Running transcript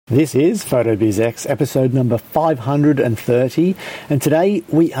This is PhotoBizX, episode number 530, and today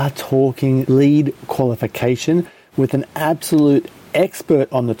we are talking lead qualification with an absolute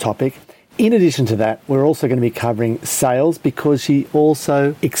expert on the topic. In addition to that, we're also going to be covering sales because she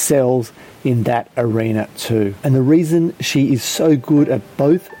also excels in that arena too. And the reason she is so good at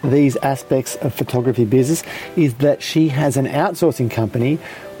both these aspects of photography business is that she has an outsourcing company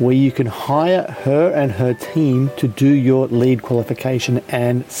where you can hire her and her team to do your lead qualification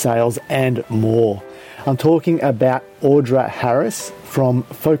and sales and more. I'm talking about Audra Harris from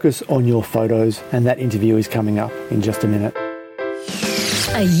Focus on Your Photos, and that interview is coming up in just a minute.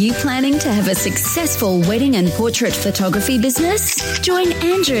 Are you planning to have a successful wedding and portrait photography business? Join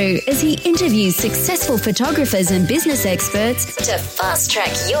Andrew as he interviews successful photographers and business experts to fast-track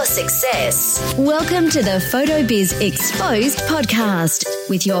your success. Welcome to the PhotoBiz Exposed podcast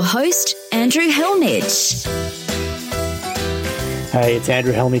with your host, Andrew Helmich. Hey, it's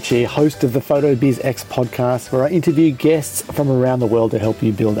Andrew Helmich here, host of the PhotoBizX podcast, where I interview guests from around the world to help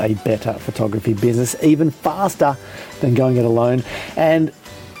you build a better photography business, even faster than going it alone. And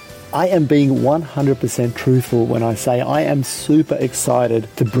I am being 100% truthful when I say I am super excited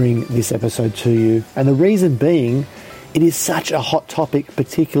to bring this episode to you. And the reason being, it is such a hot topic,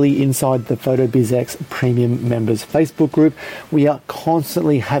 particularly inside the PhotoBizX Premium Members Facebook group. We are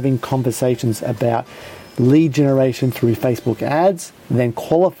constantly having conversations about lead generation through Facebook ads, then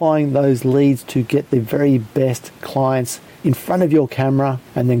qualifying those leads to get the very best clients in front of your camera,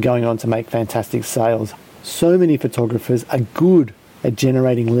 and then going on to make fantastic sales. So many photographers are good at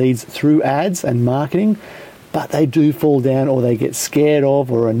generating leads through ads and marketing, but they do fall down or they get scared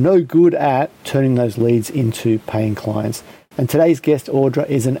of or are no good at turning those leads into paying clients. And today's guest, Audra,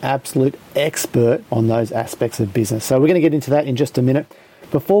 is an absolute expert on those aspects of business. So we're going to get into that in just a minute.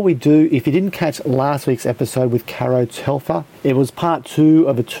 Before we do, if you didn't catch last week's episode with Caro Telfer, it was part 2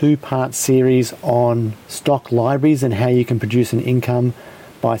 of a 2-part series on stock libraries and how you can produce an income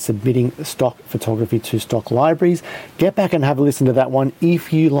by submitting stock photography to stock libraries. Get back and have a listen to that one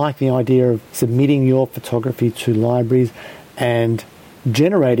if you like the idea of submitting your photography to libraries and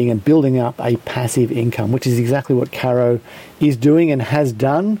generating and building up a passive income, which is exactly what Caro is doing and has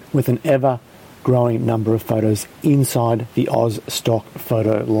done with an ever-growing number of photos inside the Oz Stock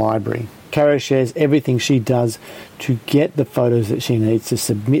Photo Library. Caro shares everything she does to get the photos that she needs to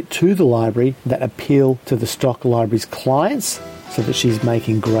submit to the library that appeal to the stock library's clients, so that she's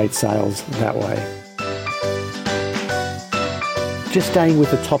making great sales that way. Just staying with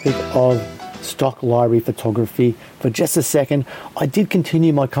the topic of stock library photography for just a second, I did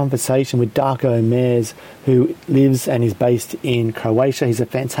continue my conversation with Darko Mers, who lives and is based in Croatia. He's a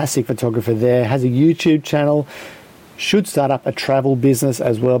fantastic photographer there, has a YouTube channel, should start up a travel business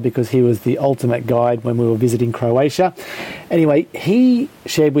as well because he was the ultimate guide when we were visiting Croatia. Anyway, he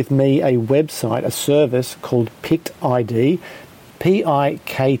shared with me a website, a service called PictID, PIKTID.com,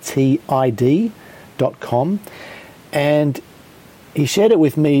 and he shared it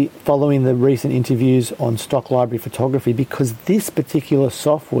with me following the recent interviews on stock library photography because this particular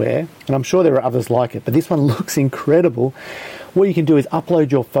software, and I'm sure there are others like it, but this one looks incredible. What you can do is upload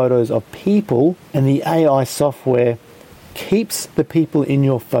your photos of people and the AI software keeps the people in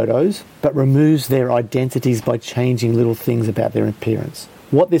your photos but removes their identities by changing little things about their appearance.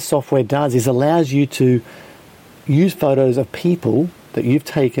 What this software does is allows you to use photos of people that you've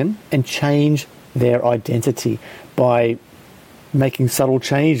taken and change their identity by making subtle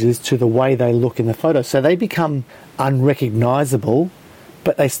changes to the way they look in the photo. So they become unrecognizable,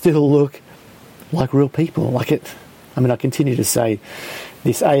 but they still look like real people. I continue to say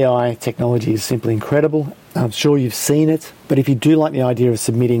this AI technology is simply incredible. I'm sure you've seen it, but if you do like the idea of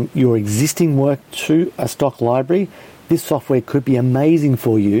submitting your existing work to a stock library, this software could be amazing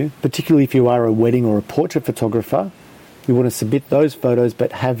for you, particularly if you are a wedding or a portrait photographer. You want to submit those photos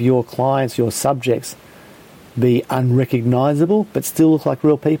but have your clients, your subjects, be unrecognizable but still look like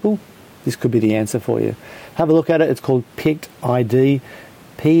real people. This could be the answer for you. Have a look at it. It's called PictID,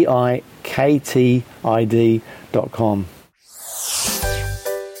 PIKTID.com.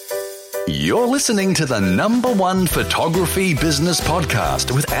 You're listening to the #1 photography business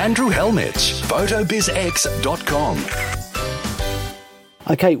podcast with Andrew Helmich, photobizx.com.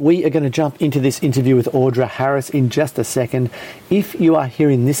 Okay, we are going to jump into this interview with Audra Harris in just a second. If you are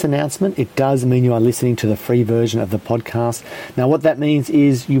hearing this announcement, it does mean you are listening to the free version of the podcast. Now, what that means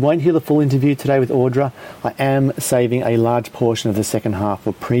is you won't hear the full interview today with Audra. I am saving a large portion of the second half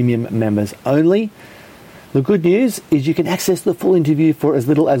for premium members only. The good news is you can access the full interview for as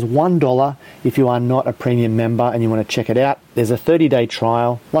little as $1 if you are not a premium member and you want to check it out. There's a 30-day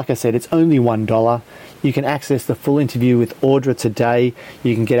trial. Like I said, it's only $1. You can access the full interview with Audra today.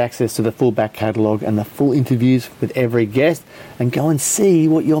 You can get access to the full back catalogue and the full interviews with every guest, and go and see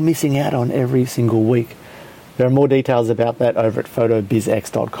what you're missing out on every single week. There are more details about that over at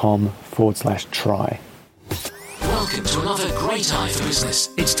photobizx.com/try. Welcome to another great eye for business.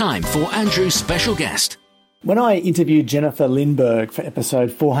 It's time for Andrew's special guest. When I interviewed Jennifer Lindberg for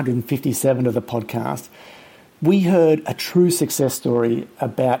episode 457 of the podcast, we heard a true success story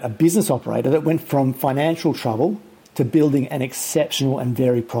about a business operator that went from financial trouble to building an exceptional and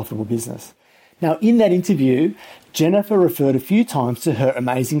very profitable business. Now, in that interview, Jennifer referred a few times to her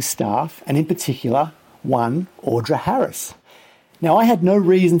amazing staff, and in particular, one, Audra Harris. Now, I had no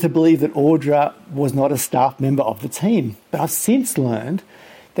reason to believe that Audra was not a staff member of the team, but I've since learned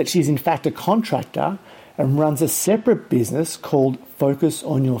that she's in fact a contractor and runs a separate business called Focus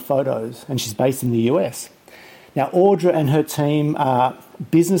on Your Photos, and she's based in the US. Now, Audra and her team are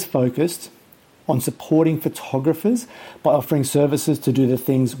business focused on supporting photographers by offering services to do the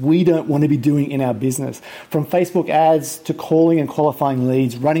things we don't want to be doing in our business, from Facebook ads to calling and qualifying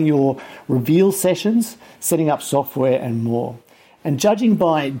leads, running your reveal sessions, setting up software and more. And judging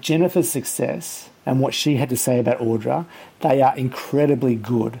by Jennifer's success and what she had to say about Audra, they are incredibly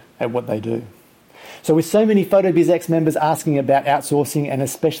good at what they do. So with so many PhotoBizX members asking about outsourcing and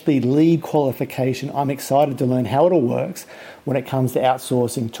especially lead qualification, I'm excited to learn how it all works when it comes to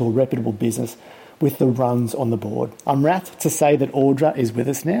outsourcing to a reputable business with the runs on the board. I'm rapt to say that Audra is with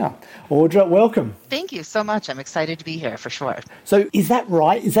us now. Audra, welcome. Thank you so much. I'm excited to be here for sure. So is that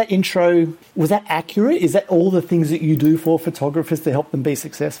right? Is that intro, was that accurate? Is that all the things that you do for photographers to help them be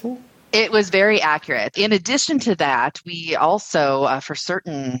successful? It was very accurate. In addition to that, we also, for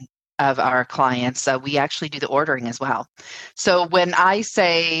certain of our clients, we actually do the ordering as well. So when I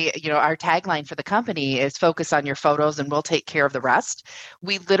say, our tagline for the company is focus on your photos and we'll take care of the rest,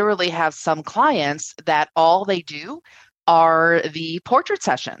 we literally have some clients that all they do are the portrait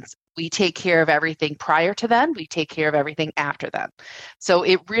sessions. We take care of everything prior to then. We take care of everything after then. So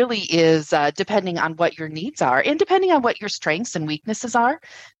it really is depending on what your needs are and depending on what your strengths and weaknesses are.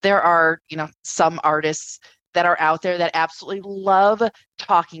 There are, some artists that are out there that absolutely love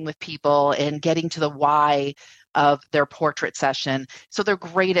talking with people and getting to the why of their portrait session. So they're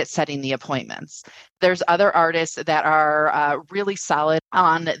great at setting the appointments. There's other artists that are really solid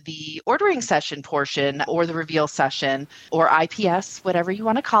on the ordering session portion or the reveal session or IPS, whatever you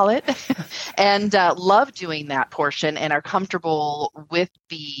want to call it, and love doing that portion and are comfortable with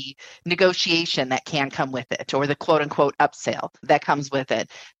the negotiation that can come with it or the quote unquote upsell that comes with it.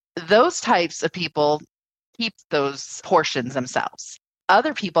 Those types of people keep those portions themselves.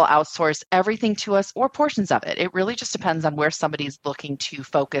 Other people outsource everything to us or portions of it. It really just depends on where somebody's looking to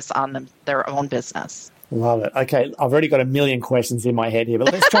focus on their own business. Love it. Okay, I've already got a million questions in my head here,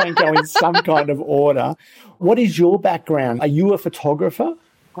 but let's try and go in some kind of order. What is your background? Are you a photographer?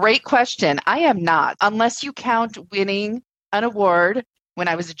 Great question. I am not, unless you count winning an award. When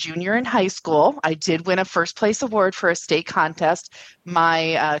I was a junior in high school, I did win a first place award for a state contest.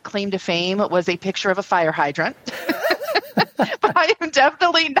 My claim to fame was a picture of a fire hydrant. But I am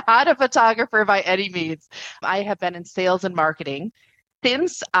definitely not a photographer by any means. I have been in sales and marketing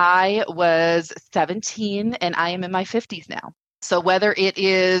since I was 17 and I am in my 50s now. So whether it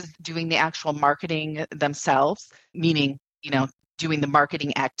is doing the actual marketing themselves, meaning, doing the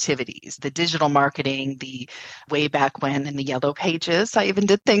marketing activities, the digital marketing, the way back when in the yellow pages, I even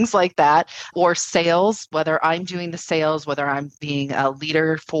did things like that, or sales, whether I'm doing the sales, whether I'm being a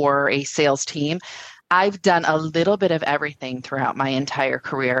leader for a sales team. I've done a little bit of everything throughout my entire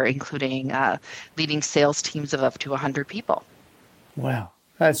career, including leading sales teams of up to 100 people. Wow.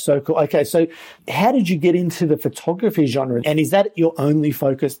 That's so cool. Okay, so how did you get into the photography genre? And is that your only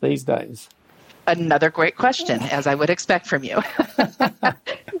focus these days? Another great question, as I would expect from you.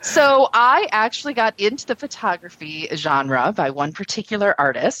 So I actually got into the photography genre by one particular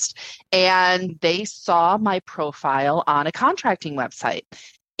artist, and they saw my profile on a contracting website.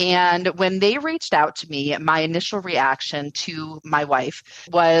 And when they reached out to me, my initial reaction to my wife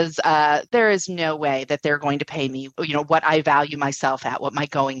was, there is no way that they're going to pay me, what I value myself at, what my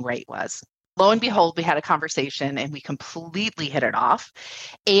going rate was. Lo and behold, we had a conversation and we completely hit it off.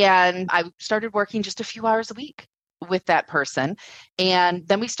 And I started working just a few hours a week with that person. And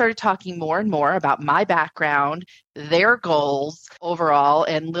then we started talking more and more about my background, their goals overall.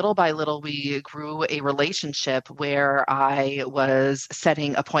 And little by little, we grew a relationship where I was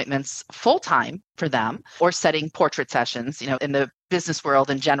setting appointments full-time for them or setting portrait sessions. In the business world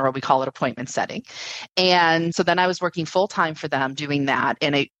in general, we call it appointment setting. And so then I was working full-time for them doing that.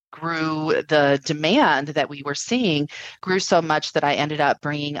 And it grew, the demand that we were seeing grew so much that I ended up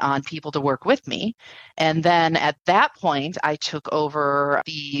bringing on people to work with me. And then at that point, I took over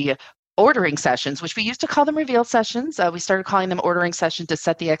the ordering sessions, which we used to call them reveal sessions. We started calling them ordering sessions to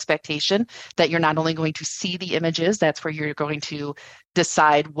set the expectation that you're not only going to see the images, that's where you're going to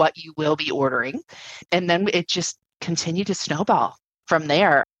decide what you will be ordering. And then it just continued to snowball from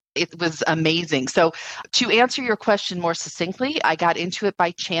there. It was amazing. So to answer your question more succinctly, I got into it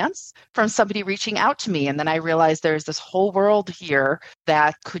by chance from somebody reaching out to me. And then I realized there's this whole world here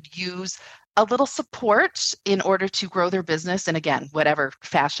that could use a little support in order to grow their business. And again, whatever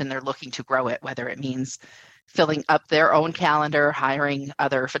fashion they're looking to grow it, whether it means filling up their own calendar, hiring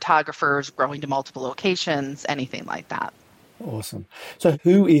other photographers, growing to multiple locations, anything like that. Awesome. So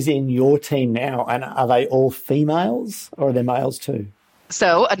who is in your team now? And are they all females or are they males too?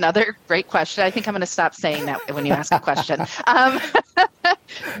 So another great question. I think I'm going to stop saying that when you ask a question.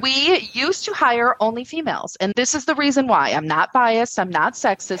 We used to hire only females. And this is the reason why. I'm not biased. I'm not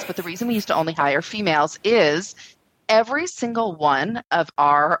sexist. But the reason we used to only hire females is every single one of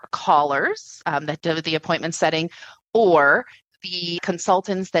our callers that do the appointment setting or the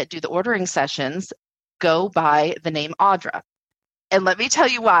consultants that do the ordering sessions go by the name Audra. And let me tell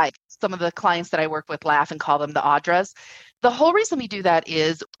you why. Some of the clients that I work with laugh and call them the Audras. The whole reason we do that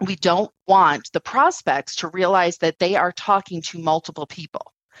is we don't want the prospects to realize that they are talking to multiple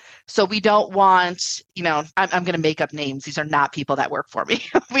people. So we don't want, I'm going to make up names. These are not people that work for me.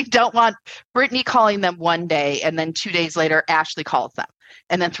 We don't want Brittany calling them one day and then 2 days later, Ashley calls them.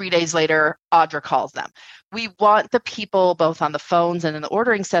 And then 3 days later, Audra calls them. We want the people both on the phones and in the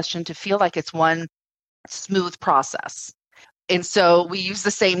ordering session to feel like it's one smooth process. And so we use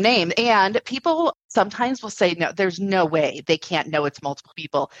the same name. And people sometimes will say, no, there's no way they can't know it's multiple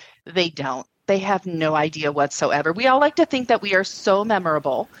people. They don't. They have no idea whatsoever. We all like to think that we are so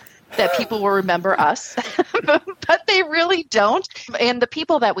memorable that people will remember us, but they really don't. And the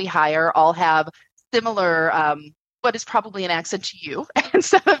people that we hire all have similar, what is probably an accent to you and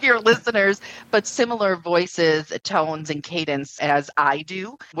some of your listeners, but similar voices, tones, and cadence as I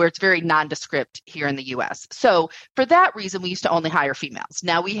do, where it's very nondescript here in the US. So for that reason, we used to only hire females.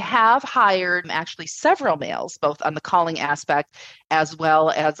 Now we have hired actually several males, both on the calling aspect as well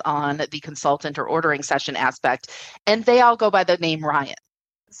as on the consultant or ordering session aspect, and they all go by the name Ryan.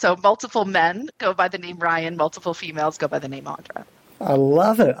 So multiple men go by the name Ryan, multiple females go by the name Audra. I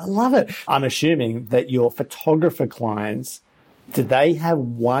love it. I love it. I'm assuming that your photographer clients, do they have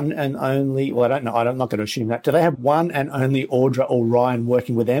one and only, well, I don't know, I'm not going to assume that. Do they have one and only Audra or Ryan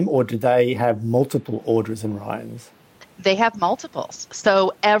working with them, or do they have multiple Audras and Ryans? They have multiples.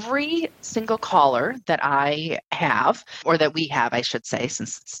 So every single caller that I have, or that we have, I should say,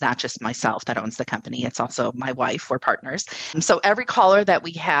 since it's not just myself that owns the company, it's also my wife, we're partners. And so every caller that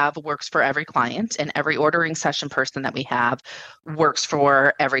we have works for every client, and every ordering session person that we have works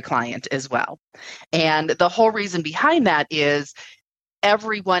for every client as well. And the whole reason behind that is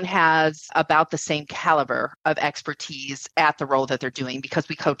everyone has about the same caliber of expertise at the role that they're doing because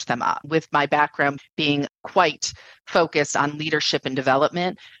we coach them up. With my background being quite focused on leadership and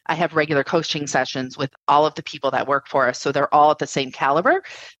development, I have regular coaching sessions with all of the people that work for us. So they're all at the same caliber.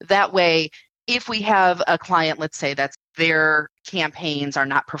 That way, if we have a client, let's say that's their campaigns are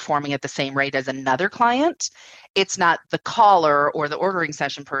not performing at the same rate as another client, it's not the caller or the ordering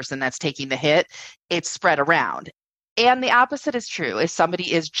session person that's taking the hit, it's spread around. And the opposite is true. If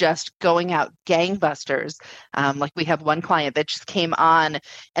somebody is just going out gangbusters, like we have one client that just came on,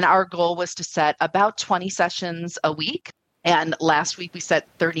 and our goal was to set about 20 sessions a week. And last week we set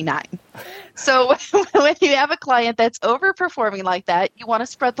 39. So when you have a client that's overperforming like that, you want to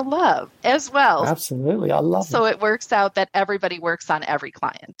spread the love as well. Absolutely. I love it. So it works out that everybody works on every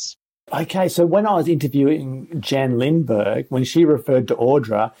client. Okay, so when I was interviewing Jan Lindberg, when she referred to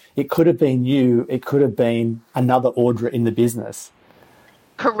Audra, it could have been you, it could have been another Audra in the business.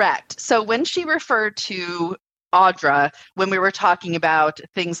 Correct. So when she referred to Audra, when we were talking about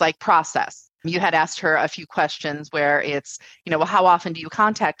things like process, you had asked her a few questions where it's, well, how often do you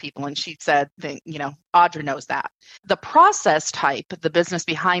contact people? And she said, Audra knows that. The process type, the business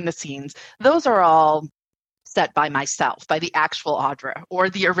behind the scenes, those are all set by myself, by the actual Audra, or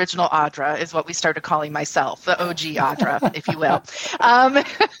the original Audra is what we started calling myself, the OG Audra, if you will.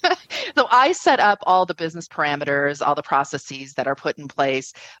 So I set up all the business parameters, all the processes that are put in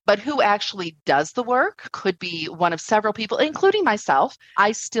place, but who actually does the work could be one of several people, including myself.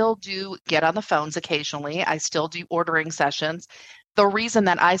 I still do get on the phones occasionally. I still do ordering sessions. The reason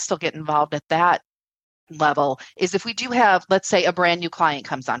that I still get involved at that level is if we do have, let's say, a brand new client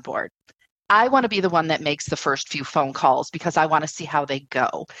comes on board. I want to be the one that makes the first few phone calls because I want to see how they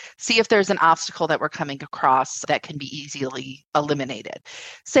go. See if there's an obstacle that we're coming across that can be easily eliminated.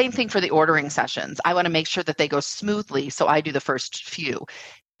 Same thing for the ordering sessions. I want to make sure that they go smoothly, so I do the first few.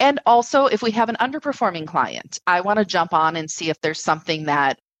 And also, if we have an underperforming client, I want to jump on and see if there's something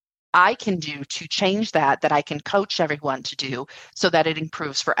that I can do to change that I can coach everyone to do so that it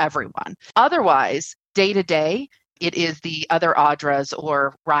improves for everyone. Otherwise, day to day, it is the other Audras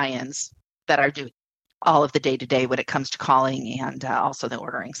or Ryans that are doing all of the day-to-day when it comes to calling and also the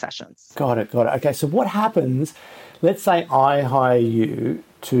ordering sessions. Got it. Okay, so what happens, let's say I hire you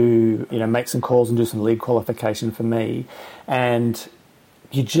to, make some calls and do some lead qualification for me, and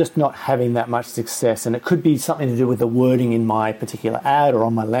you're just not having that much success, and it could be something to do with the wording in my particular ad or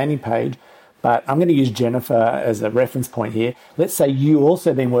on my landing page, but I'm going to use Jennifer as a reference point here. Let's say you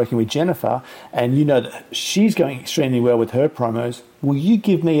also been working with Jennifer and you know that she's going extremely well with her promos. Will you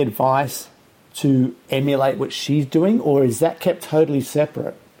give me advice to emulate what she's doing, or is that kept totally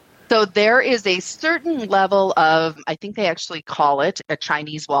separate? So there is a certain level of, I think they actually call it a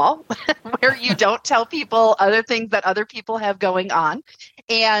Chinese wall, where you don't tell people other things that other people have going on.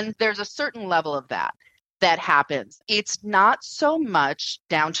 And there's a certain level of that happens. It's not so much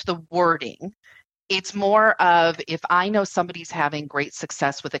down to the wording. It's more of if I know somebody's having great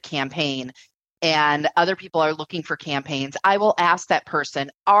success with a campaign and other people are looking for campaigns, I will ask that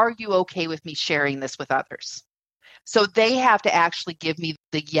person, are you okay with me sharing this with others? So they have to actually give me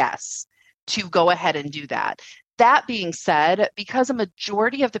the yes to go ahead and do that. That being said, because a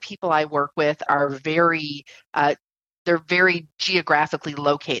majority of the people I work with are they're very geographically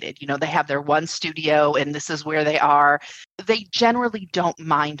located. They have their one studio and this is where they are. They generally don't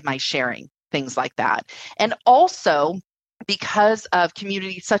mind my sharing things like that. And also because of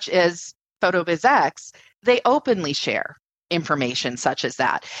communities such as PhotoBizX, they openly share information such as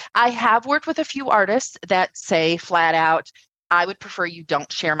that. I have worked with a few artists that say flat out, I would prefer you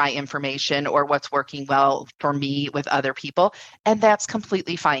don't share my information or what's working well for me with other people. And that's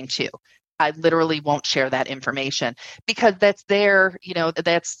completely fine too. I literally won't share that information because that's their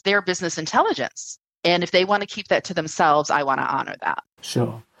business intelligence. And if they want to keep that to themselves, I want to honor that.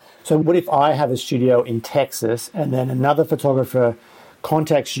 Sure. So what if I have a studio in Texas and then another photographer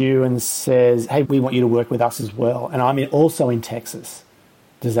contacts you and says, hey, we want you to work with us as well, and I'm also in Texas?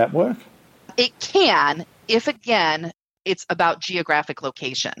 Does that work? It can, if again, it's about geographic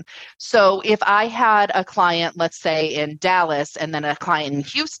location. So if I had a client, let's say in Dallas, and then a client in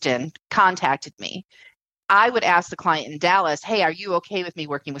Houston contacted me, I would ask the client in Dallas, hey, are you okay with me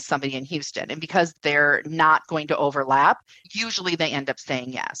working with somebody in Houston? And because they're not going to overlap, usually they end up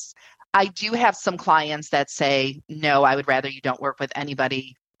saying yes. I do have some clients that say, no, I would rather you don't work with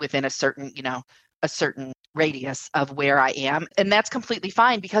anybody within a certain radius of where I am. And that's completely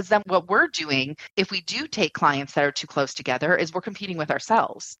fine because then what we're doing, if we do take clients that are too close together, is we're competing with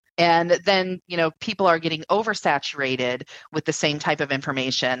ourselves. And then, people are getting oversaturated with the same type of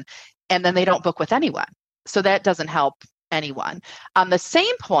information, and then they don't book with anyone. So that doesn't help anyone. On the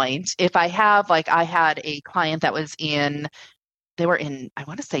same point, if I had a client that was they were in, I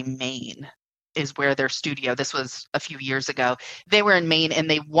want to say Maine is where their studio, this was a few years ago, they were in Maine and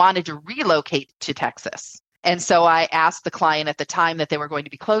they wanted to relocate to Texas. And so I asked the client at the time that they were going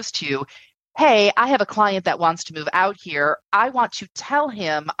to be close to, hey, I have a client that wants to move out here. I want to tell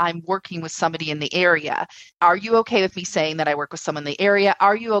him I'm working with somebody in the area. Are you okay with me saying that I work with someone in the area?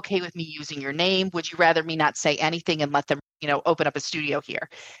 Are you okay with me using your name? Would you rather me not say anything and let them, open up a studio here?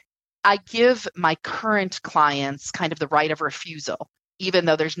 I give my current clients kind of the right of refusal, even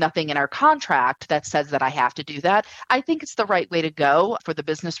though there's nothing in our contract that says that I have to do that. I think it's the right way to go for the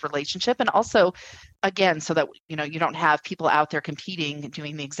business relationship. And also, again, so that, you don't have people out there competing,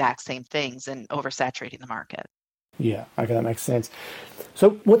 doing the exact same things and oversaturating the market. Yeah, okay, that makes sense.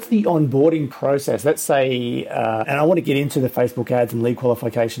 So what's the onboarding process? Let's say, and I want to get into the Facebook ads and lead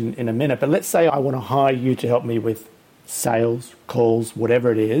qualification in a minute, but let's say I want to hire you to help me with sales, calls,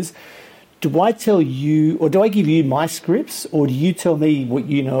 whatever it is. Do I tell you, or do I give you my scripts, or do you tell me what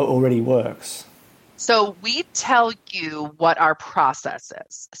you know already works? So we tell you what our process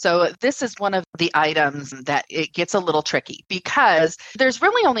is. So this is one of the items that it gets a little tricky because there's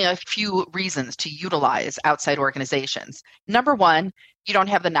really only a few reasons to utilize outside organizations. Number one, you don't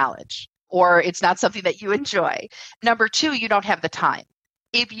have the knowledge, or it's not something that you enjoy. Number two, you don't have the time.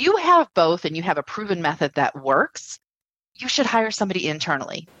 If you have both and you have a proven method that works, you should hire somebody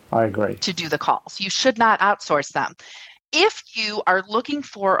internally. I agree. To do the calls. You should not outsource them. If you are looking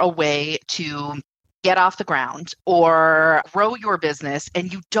for a way to get off the ground or grow your business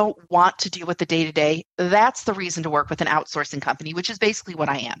and you don't want to deal with the day-to-day, that's the reason to work with an outsourcing company, which is basically what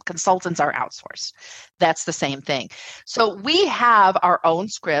I am. Consultants are outsourced. That's the same thing. So we have our own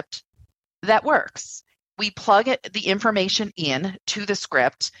script that works. We plug the information in to the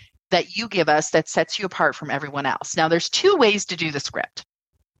script that you give us that sets you apart from everyone else. Now, there's two ways to do the script.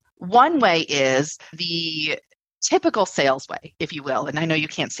 One way is the typical sales way, if you will. And I know you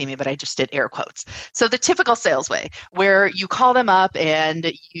can't see me, but I just did air quotes. So the typical sales way, where you call them up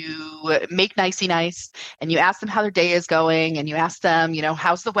and you make nicey nice and you ask them how their day is going and you ask them,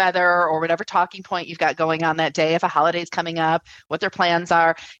 how's the weather or whatever talking point you've got going on that day. If a holiday is coming up, what their plans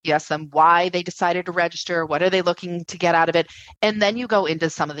are. You ask them why they decided to register. What are they looking to get out of it? And then you go into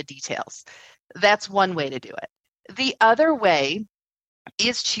some of the details. That's one way to do it. The other way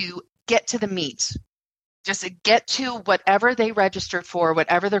is to get to the meat. Just get to whatever they registered for,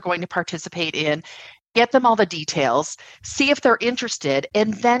 whatever they're going to participate in, get them all the details, see if they're interested,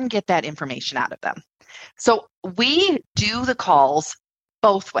 and then get that information out of them. So we do the calls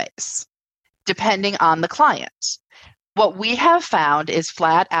both ways, depending on the client. What we have found is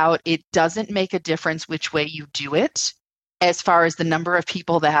flat out, it doesn't make a difference which way you do it as far as the number of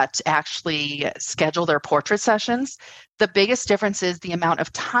people that actually schedule their portrait sessions. The biggest difference is the amount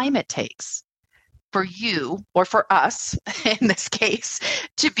of time it takes for you, or for us in this case,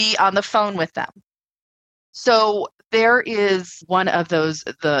 to be on the phone with them. So there is one of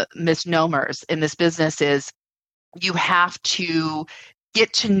the misnomers in this business is you have to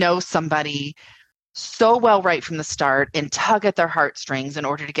get to know somebody so well right from the start and tug at their heartstrings in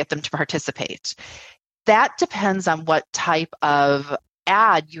order to get them to participate. That depends on what type of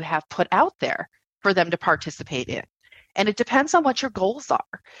ad you have put out there for them to participate in. And it depends on what your goals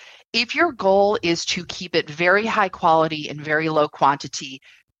are. If your goal is to keep it very high quality and very low quantity,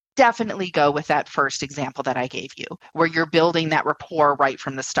 definitely go with that first example that I gave you, where you're building that rapport right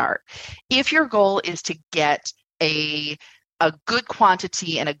from the start. If your goal is to get a good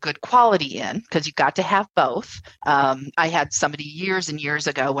quantity and a good quality in, because you've got to have both. I had somebody years and years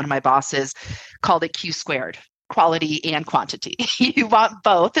ago, one of my bosses called it Q squared, quality and quantity. You want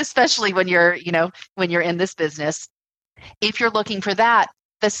both, especially when you're in this business. If you're looking for that,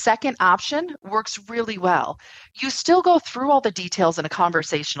 the second option works really well. You still go through all the details in a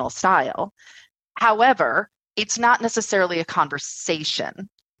conversational style. However, it's not necessarily a conversation.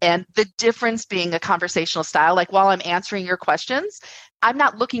 And the difference being a conversational style, like while I'm answering your questions, I'm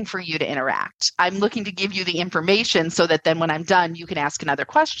not looking for you to interact. I'm looking to give you the information so that then when I'm done, you can ask another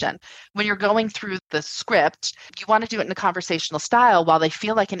question. When you're going through the script, you want to do it in a conversational style while they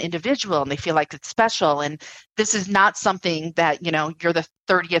feel like an individual and they feel like it's special. And this is not something that, you're the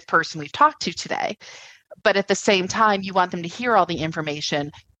 30th person we've talked to today. But at the same time, you want them to hear all the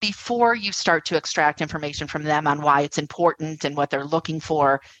information before you start to extract information from them on why it's important and what they're looking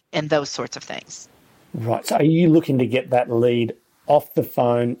for and those sorts of things. Right. So are you looking to get that lead off the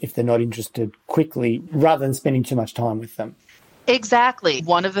phone if they're not interested quickly rather than spending too much time with them? Exactly.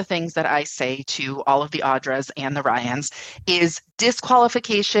 One of the things that I say to all of the Audras and the Ryans is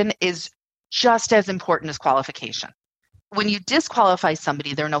disqualification is just as important as qualification. When you disqualify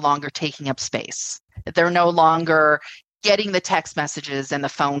somebody, they're no longer taking up space. They're no longer getting the text messages and the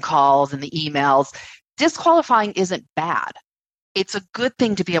phone calls and the emails. Disqualifying isn't bad. It's a good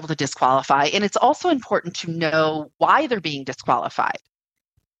thing to be able to disqualify. And it's also important to know why they're being disqualified.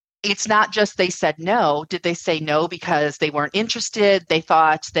 It's not just they said no. Did they say no because they weren't interested? They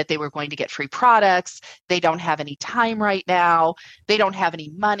thought that they were going to get free products. They don't have any time right now. They don't have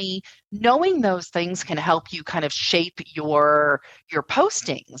any money. Knowing those things can help you kind of shape your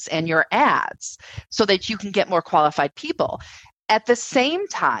postings and your ads so that you can get more qualified people. At the same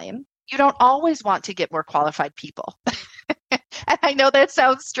time, you don't always want to get more qualified people. And I know that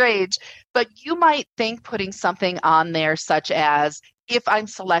sounds strange, but you might think putting something on there such as, if I'm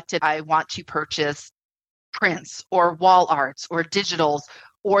selected, I want to purchase prints or wall arts or digitals,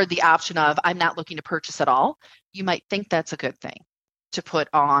 or the option of I'm not looking to purchase at all. You might think that's a good thing to put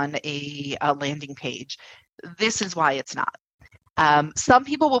on a landing page. This is why it's not. Some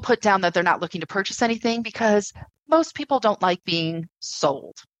people will put down that they're not looking to purchase anything because most people don't like being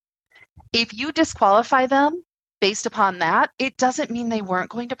sold. If you disqualify them based upon that, it doesn't mean they weren't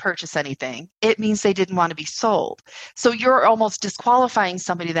going to purchase anything. It means they didn't want to be sold. So you're almost disqualifying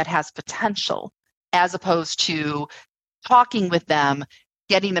somebody that has potential as opposed to talking with them,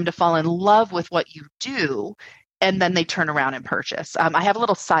 getting them to fall in love with what you do, and then they turn around and purchase. I have a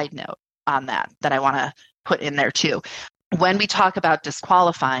little side note on that I want to put in there too. when we talk about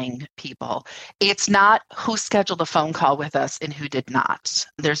disqualifying people, it's not who scheduled a phone call with us and who did not.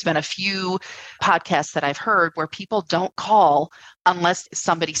 There's been a few podcasts that I've heard where people don't call unless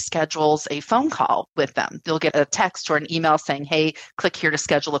somebody schedules a phone call with them. They'll get a text or an email saying, hey, click here to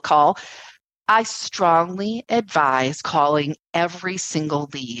schedule a call. I strongly advise calling every single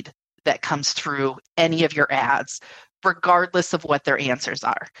lead that comes through any of your ads, regardless of what their answers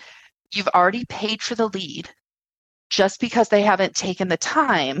are. You've already paid for the lead. Just because they haven't taken the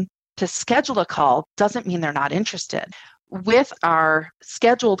time to schedule a call doesn't mean they're not interested. With our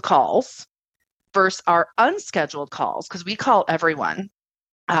scheduled calls versus our unscheduled calls, because we call everyone,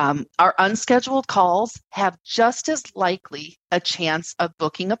 our unscheduled calls have just as likely a chance of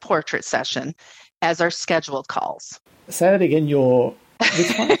booking a portrait session as our scheduled calls. Say that again,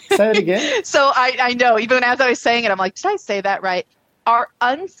 Say that again. So I know, even as I was saying it, I'm like, did I say that right? Our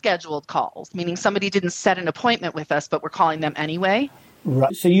unscheduled calls, meaning somebody didn't set an appointment with us, but we're calling them anyway.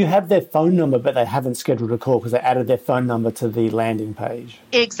 Right. So you have their phone number, but they haven't scheduled a call because they added their phone number to the landing page.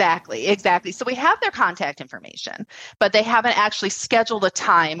 Exactly. So we have their contact information, but they haven't actually scheduled a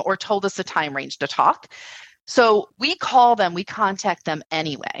time or told us a time range to talk. So we call them, we contact them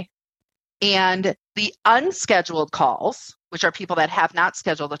anyway. And the unscheduled calls, which are people that have not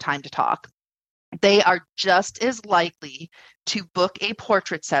scheduled a time to talk, they are just as likely to book a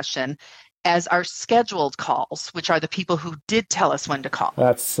portrait session as our scheduled calls, which are the people who did tell us when to call.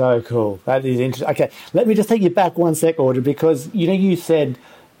 That's so cool. That is interesting. Okay, let me just take you back one sec, Audra, because you said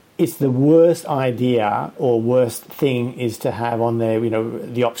it's the worst idea or worst thing is to have on there,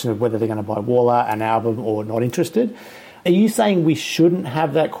 the option of whether they're going to buy Walla, an album, or not interested. Are you saying we shouldn't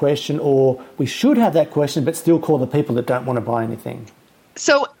have that question, or we should have that question but still call the people that don't want to buy anything?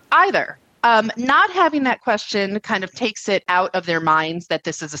 So either. Not having that question kind of takes it out of their minds that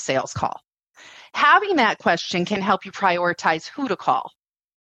this is a sales call. Having that question can help you prioritize who to call.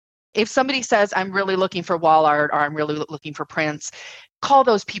 If somebody says, I'm really looking for wall art or I'm really looking for prints, call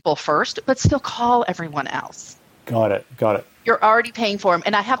those people first, but still call everyone else. Got it. You're already paying for them.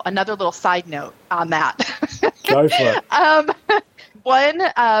 And I have another little side note on that. Go for it. One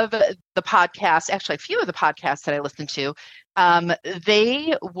of the podcasts, actually a few of the podcasts that I listened to,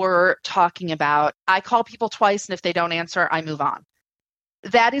 they were talking about, I call people twice, and if they don't answer, I move on.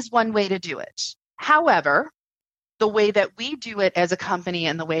 That is one way to do it. However, the way that we do it as a company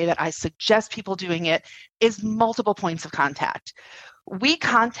and the way that I suggest people doing it is multiple points of contact. We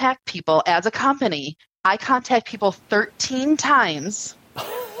contact people as a company. I contact people 13 times,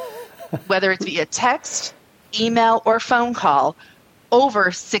 whether it's via text, email, or phone call,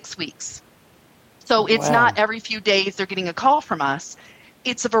 over 6 weeks. So it's not every few days they're getting a call from us.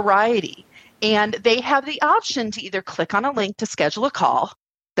 It's a variety. And they have the option to either click on a link to schedule a call.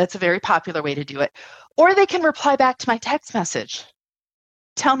 That's a very popular way to do it. Or they can reply back to my text message.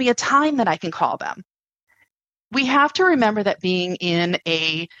 Tell me a time that I can call them. We have to remember that being in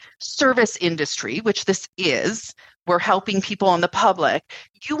a service industry, which this is, we're helping people in the public.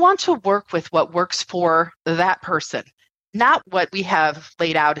 You want to work with what works for that person, not what we have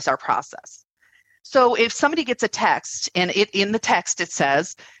laid out as our process. So if somebody gets a text and in the text it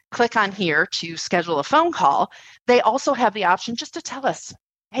says, click on here to schedule a phone call, they also have the option just to tell us,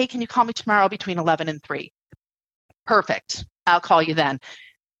 hey, can you call me tomorrow between 11 and 3? Perfect. I'll call you then.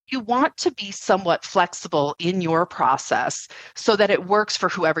 You want to be somewhat flexible in your process so that it works for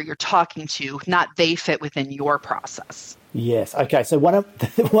whoever you're talking to, not they fit within your process. Yes. Okay. So one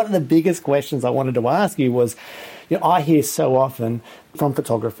of the biggest questions I wanted to ask you was, I hear so often from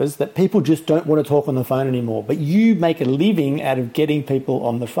photographers that people just don't want to talk on the phone anymore, but you make a living out of getting people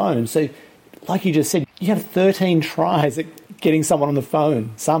on the phone. So like you just said, you have 13 tries at getting someone on the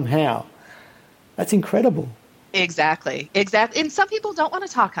phone somehow. That's incredible. Exactly. And some people don't want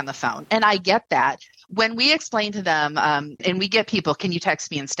to talk on the phone. And I get that. When we explain to them, and we get people, can you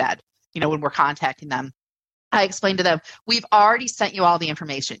text me instead? When we're contacting them, I explain to them, we've already sent you all the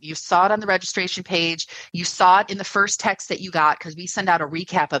information. You saw it on the registration page. You saw it in the first text that you got, because we send out a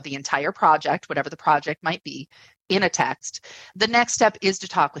recap of the entire project, whatever the project might be, in a text. The next step is to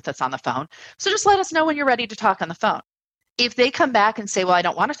talk with us on the phone. So just let us know when you're ready to talk on the phone. If they come back and say, well, I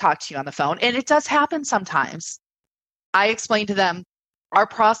don't want to talk to you on the phone, and it does happen sometimes, I explain to them, our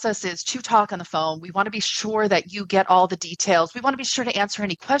process is to talk on the phone. We want to be sure that you get all the details. We want to be sure to answer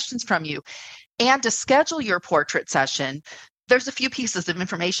any questions from you. And to schedule your portrait session, there's a few pieces of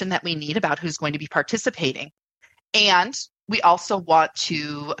information that we need about who's going to be participating. And we also want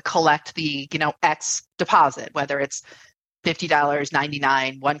to collect the, X deposit, whether it's $50,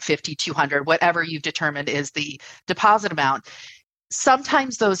 $99, $150, $200, whatever you've determined is the deposit amount.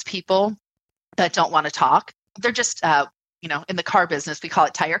 Sometimes those people that don't want to talk, they're just in the car business, we call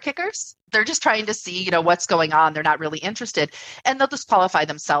it tire kickers. They're just trying to see, what's going on. They're not really interested, and they'll disqualify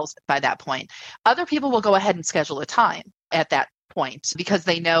themselves by that point. Other people will go ahead and schedule a time at that point because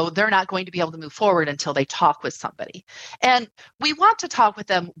they know they're not going to be able to move forward until they talk with somebody. And we want to talk with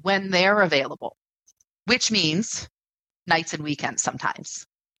them when they're available, which means nights and weekends sometimes.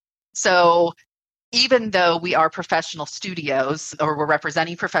 So even though we are professional studios, or we're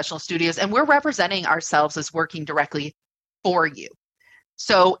representing professional studios, and we're representing ourselves as working directly for you.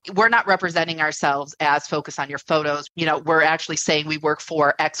 So we're not representing ourselves as focus on your photos. We're actually saying we work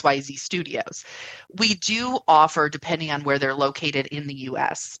for XYZ Studios. We do offer, depending on where they're located in the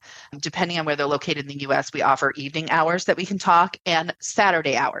U.S., we offer evening hours that we can talk and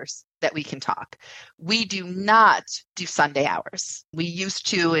Saturday hours that we can talk. We do not do Sunday hours. We used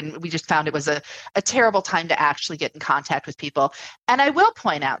to, and we just found it was a terrible time to actually get in contact with people. And I will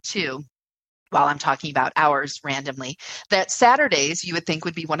point out too, while I'm talking about hours randomly, that Saturdays you would think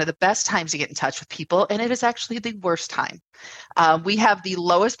would be one of the best times to get in touch with people, and it is actually the worst time. We have the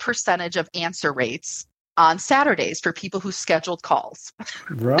lowest percentage of answer rates on Saturdays for people who scheduled calls.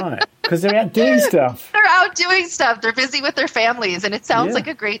 Right, because they're out doing stuff. They're out doing stuff. They're busy with their families, and it sounds like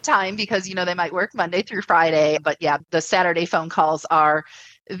a great time because, they might work Monday through Friday. But yeah, the Saturday phone calls are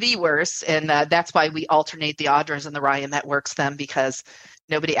the worst, and that's why we alternate the Audras and the Ryan that works them, because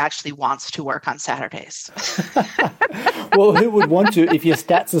nobody actually wants to work on Saturdays. Well, who would want to if your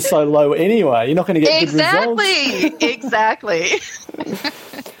stats are so low anyway? You're not going to get good results. Exactly.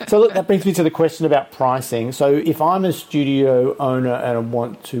 So look, that brings me to the question about pricing. So if I'm a studio owner and I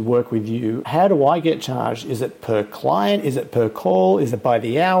want to work with you, how do I get charged? Is it per client? Is it per call? Is it by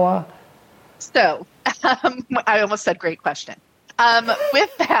the hour? So I almost said great question.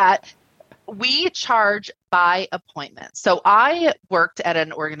 With that, we charge by appointment. So I worked at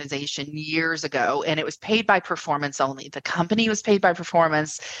an organization years ago, and it was paid by performance only. The company was paid by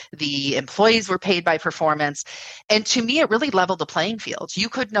performance. The employees were paid by performance. And to me, it really leveled the playing field. You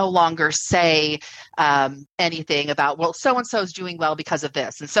could no longer say anything about, well, so-and-so is doing well because of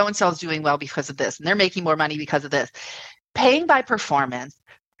this, and so-and-so is doing well because of this, and they're making more money because of this. Paying by performance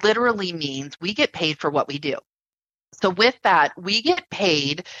literally means we get paid for what we do. So with that, we get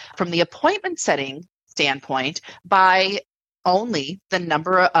paid from the appointment setting standpoint by only the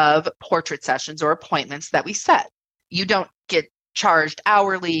number of portrait sessions or appointments that we set. You don't get charged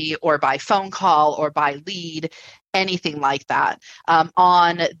hourly or by phone call or by lead, anything like that.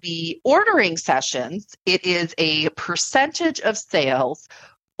 On the ordering sessions, it is a percentage of sales,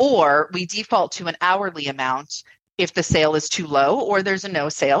 or we default to an hourly amount if the sale is too low or there's a no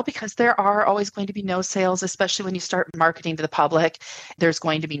sale, because there are always going to be no sales, especially when you start marketing to the public, there's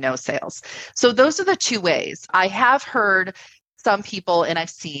going to be no sales. So those are the two ways. I have heard some people, and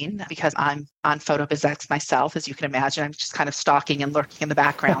I've seen, because I'm on PhotoBizX myself, as you can imagine, I'm just kind of stalking and lurking in the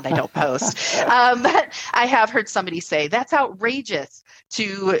background. I don't post. But I have heard somebody say, that's outrageous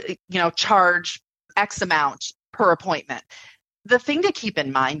to, charge X amount per appointment. The thing to keep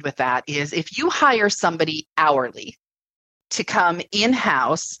in mind with that is if you hire somebody hourly to come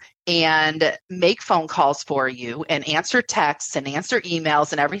in-house and make phone calls for you and answer texts and answer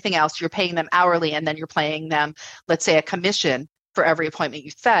emails and everything else, you're paying them hourly, and then you're paying them, let's say, a commission for every appointment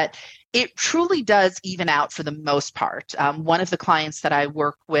you set, it truly does even out for the most part. One of the clients that I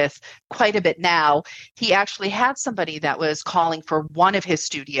work with quite a bit now, he actually had somebody that was calling for one of his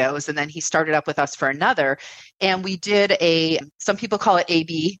studios, and then he started up with us for another. And we did some people call it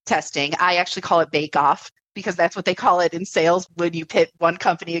A/B testing. I actually call it bake-off, because that's what they call it in sales. When you pit one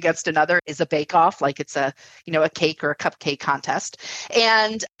company against another, is a bake-off, like it's a cake or a cupcake contest.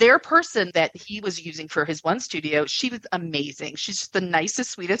 And their person that he was using for his one studio, she was amazing. She's just the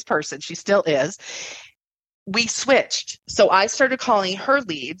nicest, sweetest person. She still is. We switched. So I started calling her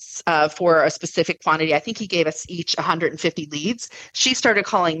leads for a specific quantity. I think he gave us each 150 leads. She started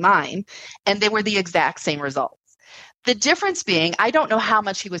calling mine, and they were the exact same results. The difference being, I don't know how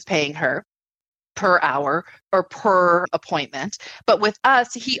much he was paying her per hour or per appointment. But with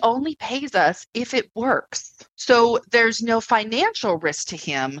us, he only pays us if it works. So there's no financial risk to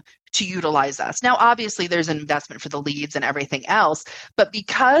him to utilize us. Now, obviously, there's an investment for the leads and everything else, but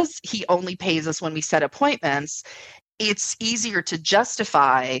because he only pays us when we set appointments, it's easier to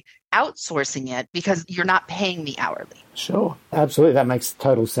justify outsourcing it because you're not paying me hourly. Sure. Absolutely. That makes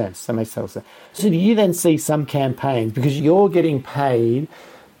total sense. So do you then see some campaigns, because you're getting paid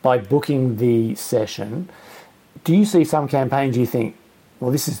by booking the session, do you see some campaigns you think,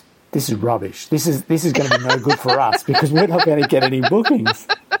 well, this is rubbish. This is going to be no good for us because we're not going to get any bookings?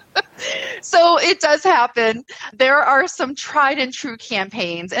 So it does happen. There are some tried and true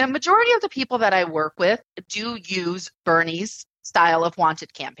campaigns, and a majority of the people that I work with do use Bernie's style of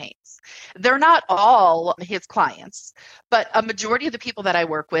wanted campaigns. They're not all his clients, but a majority of the people that I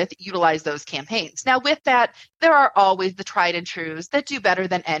work with utilize those campaigns. Now, with that, there are always the tried and trues that do better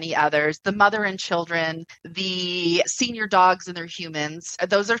than any others. The mother and children, the senior dogs and their humans.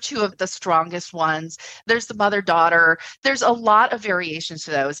 Those are two of the strongest ones. There's the mother-daughter. There's a lot of variations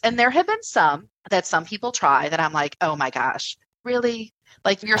to those. And there have been some that some people try that I'm like, oh my gosh, really?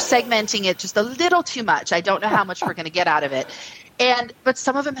 Like you're segmenting it just a little too much. I don't know how much we're going to get out of it. But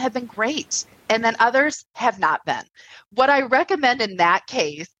some of them have been great. And then others have not been. What I recommend in that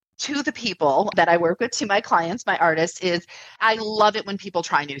case to the people that I work with, to my clients, my artists, is I love it when people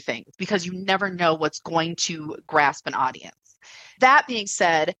try new things because you never know what's going to grasp an audience. That being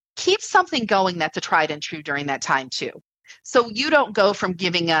said, keep something going that's a tried and true during that time too. So you don't go from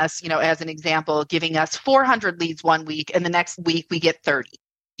giving us, as an example, giving us 400 leads one week and the next week we get 30.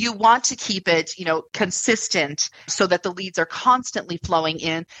 You want to keep it, consistent so that the leads are constantly flowing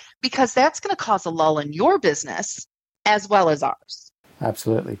in because that's going to cause a lull in your business as well as ours.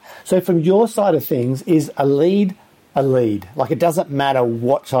 Absolutely. So from your side of things, is a lead a lead? Like it doesn't matter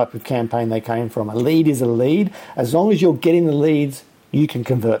what type of campaign they came from. A lead is a lead. As long as you're getting the leads, you can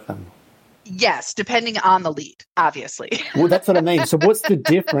convert them. Yes, depending on the lead, obviously. Well, that's what I mean. So what's the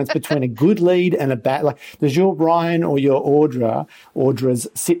difference between a good lead and a bad? Like, does your Ryan or your Audra's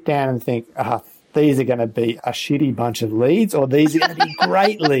sit down and think, these are going to be a shitty bunch of leads or these are going to be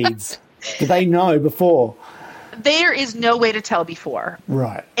great leads? Do they know before? There is no way to tell before.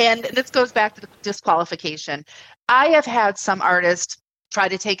 Right. And this goes back to the disqualification. I have had some artists try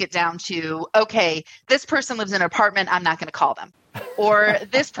to take it down to, okay, this person lives in an apartment, I'm not going to call them. Or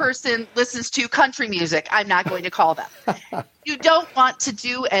this person listens to country music, I'm not going to call them. You don't want to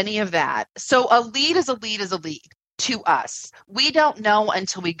do any of that. So a lead is a lead is a lead to us. We don't know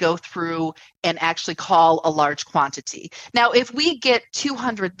until we go through and actually call a large quantity. Now, if we get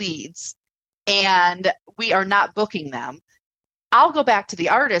 200 leads and we are not booking them, I'll go back to the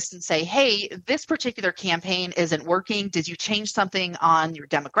artist and say, hey, this particular campaign isn't working. Did you change something on your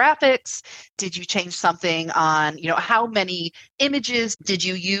demographics? Did you change something on, how many images did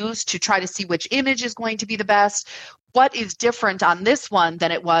you use to try to see which image is going to be the best? What is different on this one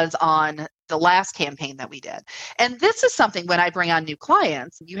than it was on the last campaign that we did? And this is something when I bring on new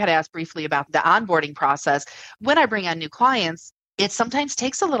clients, you had asked briefly about the onboarding process. When I bring on new clients, it sometimes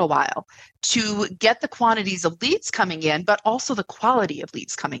takes a little while to get the quantities of leads coming in, but also the quality of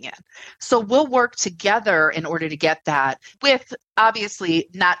leads coming in. So we'll work together in order to get that with obviously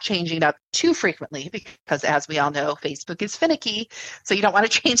not changing it up too frequently because as we all know, Facebook is finicky. So you don't want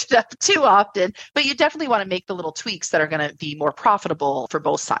to change it up too often, but you definitely want to make the little tweaks that are going to be more profitable for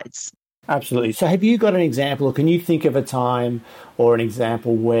both sides. Absolutely. So have you got an example or can you think of a time or an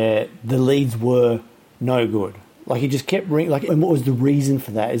example where the leads were no good? Like you just kept ringing, and what was the reason for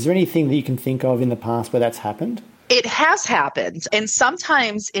that? Is there anything that you can think of in the past where that's happened? It has happened, and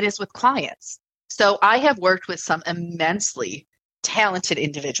sometimes it is with clients. So I have worked with some immensely talented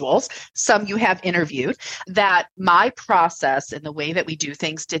individuals, some you have interviewed, that my process and the way that we do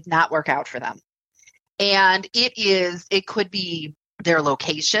things did not work out for them. And it could be their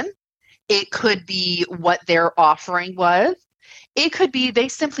location. It could be what their offering was. It could be they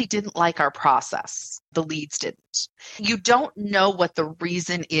simply didn't like our process. The leads didn't. You don't know what the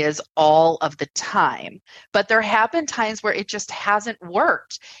reason is all of the time, but there have been times where it just hasn't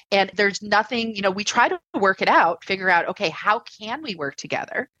worked. And there's nothing, we try to work it out, figure out, okay, how can we work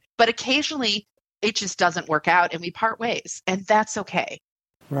together? But occasionally it just doesn't work out and we part ways, and that's okay.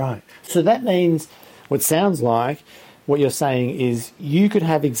 Right. So that means what sounds like what you're saying is you could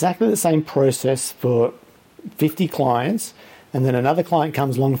have exactly the same process for 50 clients, and then another client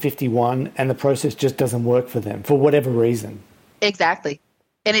comes along 51 and the process just doesn't work for them for whatever reason. Exactly.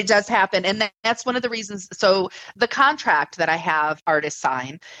 And it does happen. And that's one of the reasons. So the contract that I have artists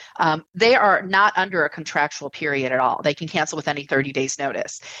sign, they are not under a contractual period at all. They can cancel with any 30 days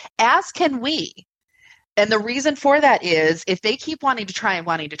notice, as can we. And the reason for that is if they keep wanting to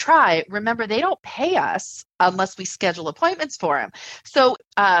try, remember, they don't pay us unless we schedule appointments for them. So,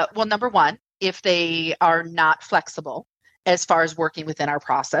 number one, if they are not flexible as far as working within our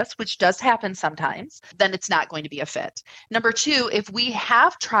process, which does happen sometimes, then it's not going to be a fit. Number two, if we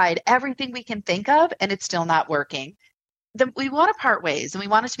have tried everything we can think of and it's still not working, then we want to part ways and we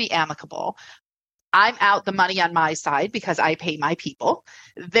want it to be amicable. I'm out the money on my side because I pay my people.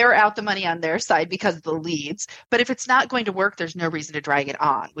 They're out the money on their side because of the leads. But if it's not going to work, there's no reason to drag it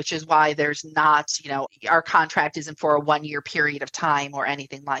on, which is why there's not, our contract isn't for a 1-year period of time or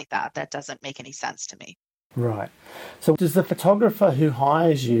anything like that. That doesn't make any sense to me. Right. So does the photographer who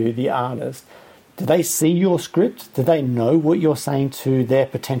hires you, the artist, do they see your script? Do they know what you're saying to their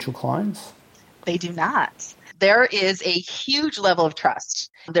potential clients? They do not. There is a huge level of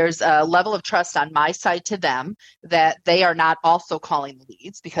trust. There's a level of trust on my side to them that they are not also calling the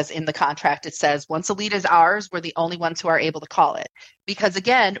leads, because in the contract it says once a lead is ours, we're the only ones who are able to call it. Because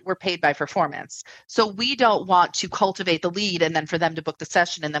again, we're paid by performance. So we don't want to cultivate the lead and then for them to book the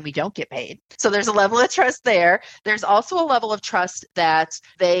session and then we don't get paid. So there's a level of trust there. There's also a level of trust that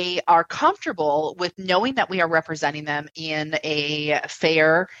they are comfortable with knowing that we are representing them in a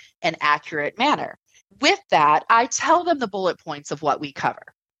fair and accurate manner. With that, I tell them the bullet points of what we cover.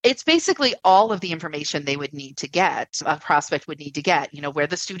 It's basically all of the information they would need to get, a prospect would need to get, where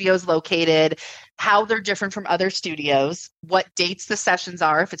the studio is located, how they're different from other studios, what dates the sessions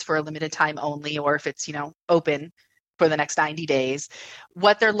are, if it's for a limited time only, or if it's, open for the next 90 days,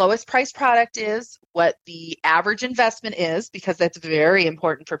 what their lowest price product is, what the average investment is, because that's very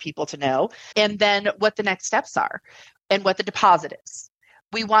important for people to know, and then what the next steps are and what the deposit is.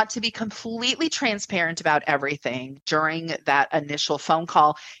 We want to be completely transparent about everything during that initial phone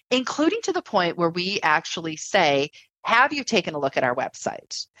call, including to the point where we actually say, have you taken a look at our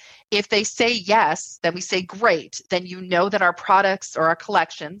website? If they say yes, then we say, great. Then you know that our products or our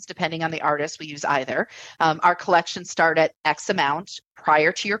collections, depending on the artist, we use either, our collections start at X amount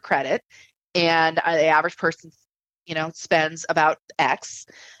prior to your credit. And the average person, spends about X.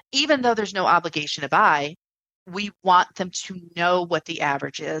 Even though there's no obligation to buy, we want them to know what the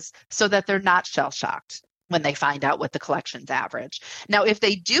average is so that they're not shell-shocked when they find out what the collection's average. Now, if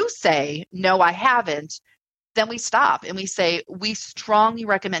they do say, no, I haven't, then we stop and we say, we strongly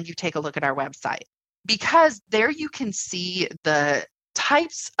recommend you take a look at our website, because there you can see the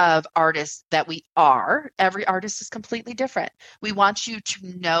types of artists that we are. Every artist is completely different. We want you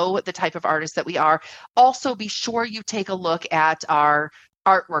to know the type of artist that we are. Also, be sure you take a look at our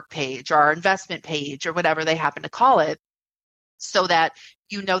artwork page or our investment page or whatever they happen to call it, so that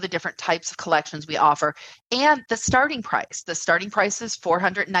you know the different types of collections we offer and the starting price. The starting price is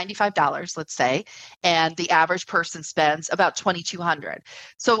 $495, let's say, and the average person spends about $2,200.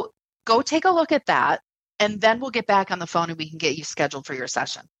 So go take a look at that, and then we'll get back on the phone and we can get you scheduled for your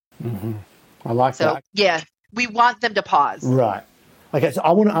session. Mm-hmm. I like that. So yeah, we want them to pause. Right. Okay, so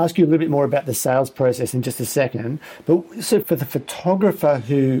I want to ask you a little bit more about the sales process in just a second. But so for the photographer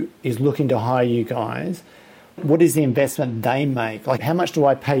who is looking to hire you guys, what is the investment they make? Like, how much do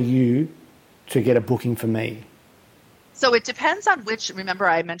I pay you to get a booking for me? So it depends on which. Remember,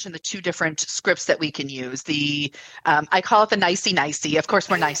 I mentioned the two different scripts that we can use. I call it the nicey. Of course,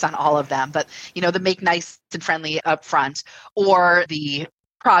 we're nice on all of them, but the make nice and friendly up front, or the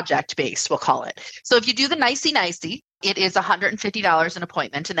project-based, we'll call it. So if you do the nicey, it is $150 an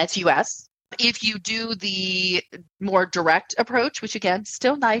appointment, and that's US. If you do the more direct approach, which again,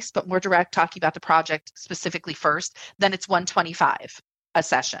 still nice, but more direct, talking about the project specifically first, then it's $125 a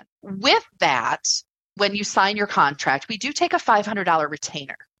session. With that, when you sign your contract, we do take a $500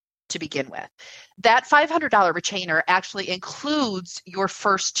 retainer to begin with. That $500 retainer actually includes your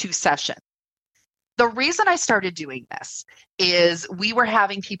first 2 sessions. The reason I started doing this is we were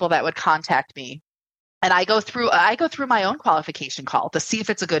having people that would contact me, and I go through my own qualification call to see if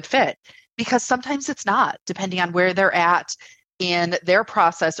it's a good fit, because sometimes it's not, depending on where they're at in their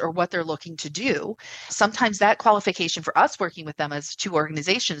process or what they're looking to do. Sometimes that qualification for us working with them as 2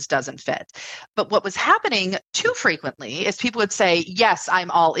 organizations doesn't fit. But what was happening too frequently is people would say, yes,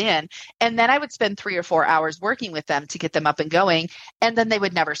 I'm all in. And then I would spend 3 or 4 hours working with them to get them up and going, and then they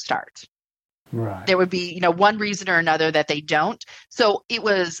would never start. Right. There would be, one reason or another that they don't. So it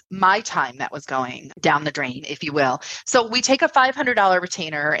was my time that was going down the drain, if you will. So we take a $500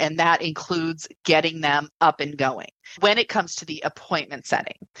 retainer, and that includes getting them up and going when it comes to the appointment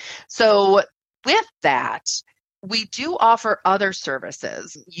setting. So with that, we do offer other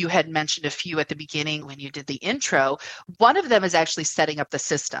services. You had mentioned a few at the beginning when you did the intro. One of them is actually setting up the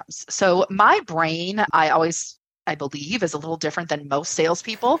systems. So my brain, I believe, is a little different than most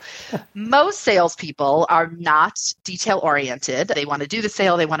salespeople. Most salespeople are not detail oriented. They want to do the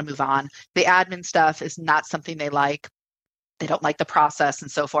sale. They want to move on. The admin stuff is not something they like. They don't like the process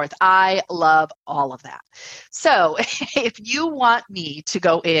and so forth. I love all of that. So if you want me to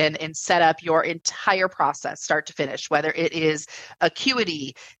go in and set up your entire process, start to finish, whether it is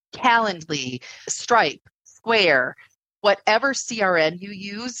Acuity, Calendly, Stripe, Square, whatever CRM you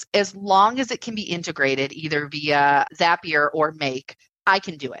use, as long as it can be integrated either via Zapier or Make, I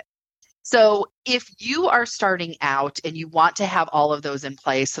can do it. So if you are starting out and you want to have all of those in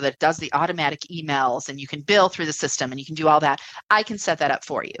place so that it does the automatic emails and you can bill through the system and you can do all that, I can set that up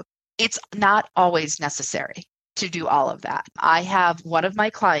for you. It's not always necessary to do all of that. I have one of my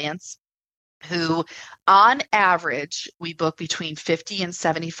clients who, on average, we book between 50 and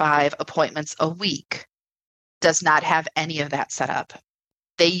 75 appointments a week, does not have any of that set up.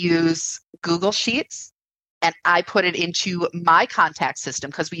 They use Google Sheets, and I put it into my contact system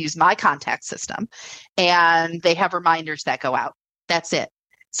because we use my contact system, and they have reminders that go out. That's it.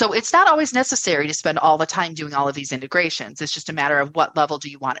 So it's not always necessary to spend all the time doing all of these integrations. It's just a matter of what level do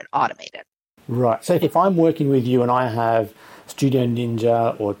you want it automated. Right. So if I'm working with you and I have Studio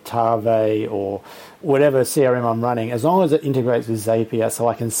Ninja or Tarve or whatever CRM I'm running, as long as it integrates with Zapier so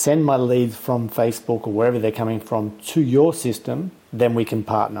I can send my leads from Facebook or wherever they're coming from to your system, then we can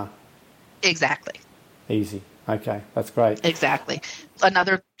partner. Exactly. Easy. Okay, that's great. Exactly.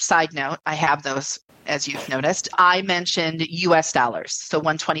 Another side note, I have those, as you've noticed. I mentioned US dollars, so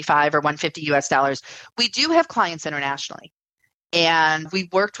 125 or 150 US dollars. We do have clients internationally, and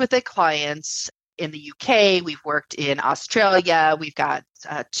we've worked with the clients in the UK, we've worked in Australia, we've got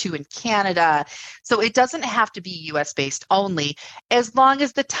 2 in Canada. So it doesn't have to be US based only, as long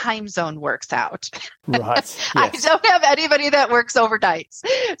as the time zone works out. Right. Yes. I don't have anybody that works overnights.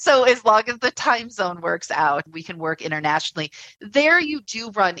 So as long as the time zone works out, we can work internationally. There you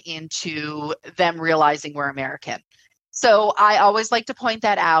do run into them realizing we're American. So I always like to point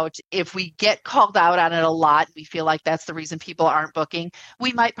that out. If we get called out on it a lot, we feel like that's the reason people aren't booking,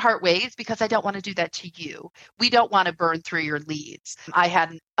 we might part ways because I don't want to do that to you. We don't want to burn through your leads. I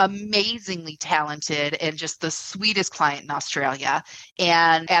had an amazingly talented and just the sweetest client in Australia.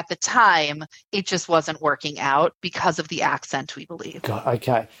 And at the time, it just wasn't working out because of the accent, we believe. God,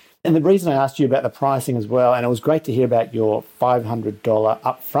 okay. And the reason I asked you about the pricing as well, and it was great to hear about your $500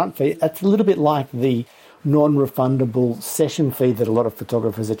 upfront fee, that's a little bit like the non-refundable session fee that a lot of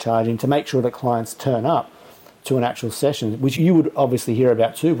photographers are charging to make sure that clients turn up to an actual session, which you would obviously hear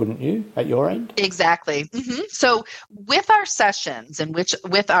about too, wouldn't you, at your end? Exactly. Mm-hmm. So with our sessions and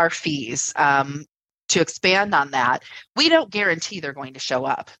with our fees, to expand on that, we don't guarantee they're going to show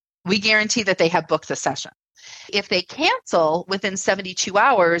up. We guarantee that they have booked the session. If they cancel within 72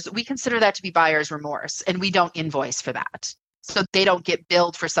 hours, we consider that to be buyer's remorse, and we don't invoice for that. So they don't get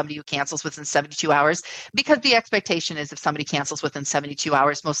billed for somebody who cancels within 72 hours because the expectation is if somebody cancels within 72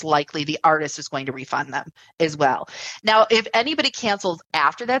 hours, most likely the artist is going to refund them as well. Now, if anybody cancels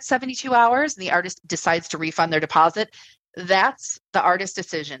after that 72 hours and the artist decides to refund their deposit, that's the artist's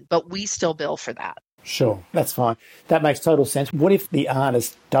decision, but we still bill for that. Sure, that's fine. That makes total sense. What if the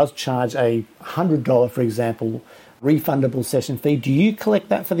artist does charge a $100, for example, refundable session fee? Do you collect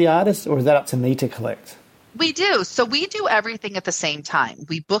that for the artist, or is that up to me to collect? We do. So we do everything at the same time.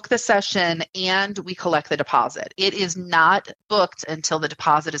 We book the session and we collect the deposit. It is not booked until the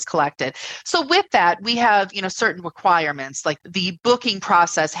deposit is collected. So with that, we have, certain requirements, like the booking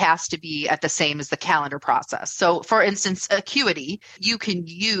process has to be at the same as the calendar process. So for instance, Acuity, you can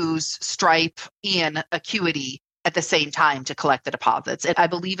use Stripe and Acuity at the same time to collect the deposits. And I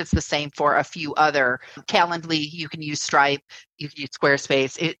believe it's the same for a few other. Calendly, you can use Stripe, you can use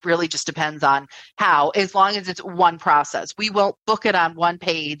Squarespace. It really just depends on how, as long as it's one process. We won't book it on one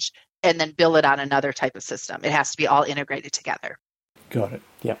page and then bill it on another type of system. It has to be all integrated together. Got it.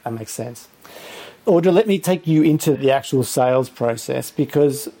 Yeah, that makes sense. Audra, let me take you into the actual sales process,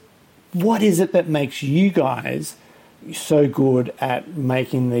 because what is it that makes you guys so good at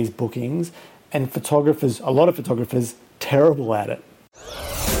making these bookings, and photographers, a lot of photographers, terrible at it?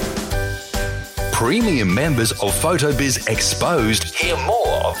 Premium members of PhotoBiz Exposed hear more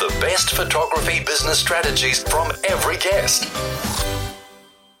of the best photography business strategies from every guest.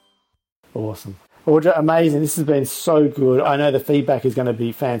 Awesome. Audra, amazing. This has been so good. I know the feedback is going to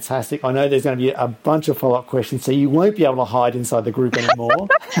be fantastic. I know there's going to be a bunch of follow-up questions, so you won't be able to hide inside the group anymore.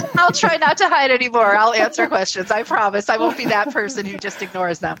 I'll try not to hide anymore. I'll answer questions. I promise. I won't be that person who just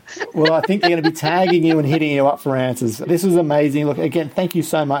ignores them. Well, I think they're going to be tagging you and hitting you up for answers. This was amazing. Look, again, thank you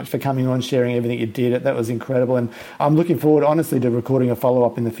so much for coming on, sharing everything you did. That was incredible. And I'm looking forward, honestly, to recording a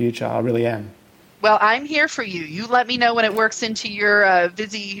follow-up in the future. I really am. Well, I'm here for you. You let me know when it works into your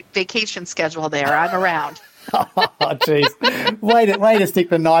busy vacation schedule there. I'm around. Oh, jeez. Way to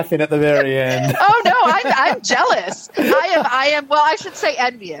stick the knife in at the very end. Oh, no, I I'm jealous. I am. Well, I should say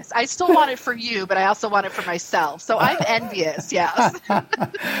envious. I still want it for you, but I also want it for myself. So I'm envious. Yes. Well,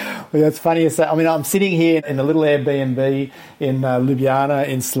 that's funny. I mean, I'm sitting here in a little Airbnb in Ljubljana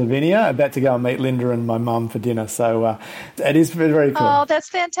in Slovenia, about to go and meet Linda and my mum for dinner. So it is very, very cool. Oh, that's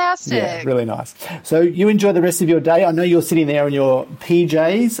fantastic. Yeah, really nice. So you enjoy the rest of your day. I know you're sitting there in your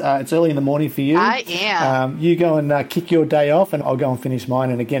PJs. It's early in the morning for you. I am. You go and kick your day off, and I'll go and finish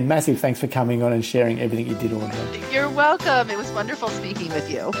mine. And again, massive thanks for coming on and sharing everything you did, Audra. You're welcome. It was wonderful speaking with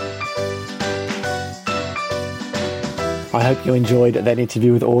you. I hope you enjoyed that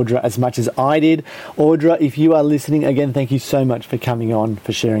interview with Audra as much as I did. Audra, if you are listening, again, thank you so much for coming on,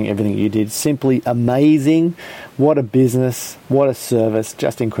 for sharing everything you did. Simply amazing. What a business. What a service.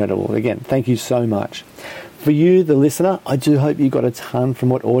 Just incredible. Again, thank you so much. For you, the listener, I do hope you got a ton from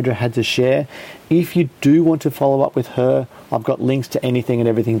what Audra had to share. If you do want to follow up with her, I've got links to anything and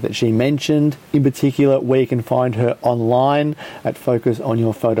everything that she mentioned, in particular where you can find her online at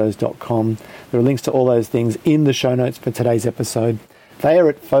focusonyourphotos.com. There are links to all those things in the show notes for today's episode. They are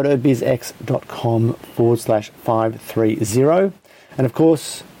at photobizx.com/530. And of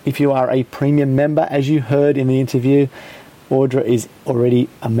course, if you are a premium member, as you heard in the interview, Audra is already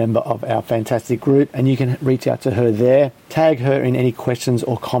a member of our fantastic group, and you can reach out to her there. Tag her in any questions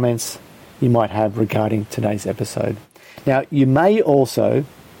or comments you might have regarding today's episode. Now, you may also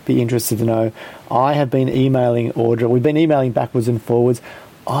be interested to know, I have been emailing Audra. We've been emailing backwards and forwards.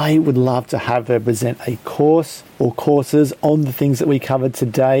 I would love to have her present a course or courses on the things that we covered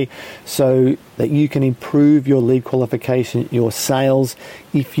today so that you can improve your lead qualification, your sales,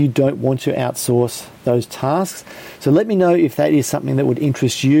 if you don't want to outsource those tasks. So let me know if that is something that would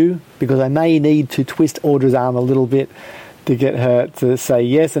interest you, because I may need to twist Audra's arm a little bit to get her to say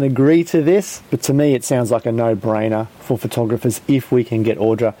yes and agree to this. But to me, it sounds like a no-brainer for photographers if we can get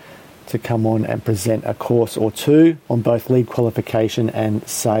Audra to come on and present a course or two on both lead qualification and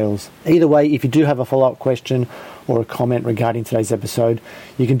sales. Either way, if you do have a follow-up question or a comment regarding today's episode,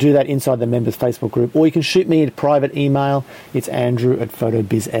 you can do that inside the members Facebook group, or you can shoot me a private email. It's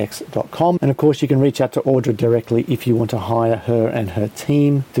andrew@photobizx.com. And of course, you can reach out to Audra directly if you want to hire her and her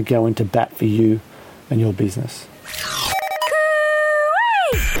team to go into bat for you and your business.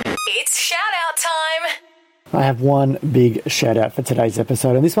 It's shout out time. I have one big shout out for today's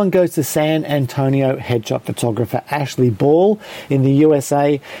episode, and this one goes to San Antonio headshot photographer Ashley Ball in the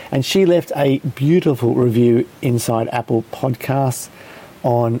USA, and she left a beautiful review inside Apple Podcasts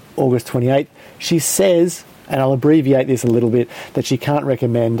on August 28th. She says, and I'll abbreviate this a little bit, that she can't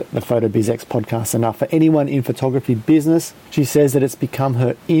recommend the PhotoBizX podcast enough for anyone in photography business. She says that it's become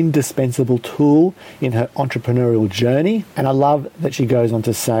her indispensable tool in her entrepreneurial journey. And I love that she goes on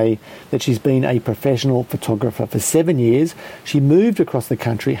to say that she's been a professional photographer for 7 years. She moved across the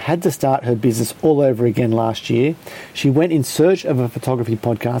country, had to start her business all over again last year. She went in search of a photography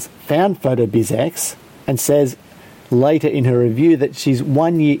podcast, found PhotoBizX, and says later in her review that she's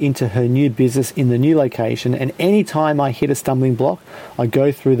 1 year into her new business in the new location, and any time I hit a stumbling block, I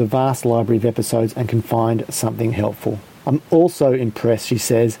go through the vast library of episodes and can find something helpful. I'm also impressed, she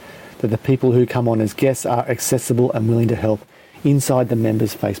says, that the people who come on as guests are accessible and willing to help inside the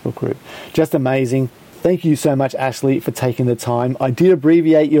members Facebook group. Just amazing. Thank you so much, Ashley, for taking the time. I did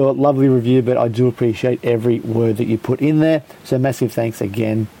abbreviate your lovely review, but I do appreciate every word that you put in there. So massive thanks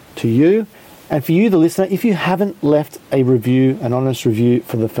again to you. And for you, the listener, if you haven't left a review, an honest review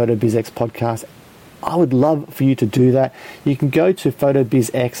for the PhotoBizX podcast, I would love for you to do that. You can go to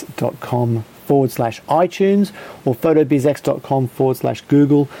photobizx.com/iTunes or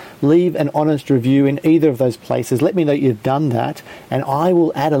photobizx.com/Google. Leave an honest review in either of those places. Let me know you've done that, and I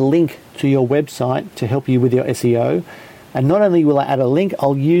will add a link to your website to help you with your SEO. And not only will I add a link,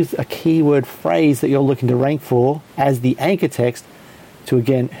 I'll use a keyword phrase that you're looking to rank for as the anchor text to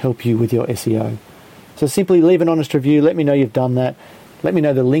again help you with your SEO. So simply leave an honest review, let me know you've done that, let me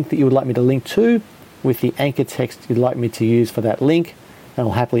know the link that you would like me to link to with the anchor text you'd like me to use for that link, and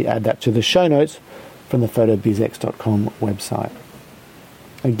I'll happily add that to the show notes from the photobizx.com website.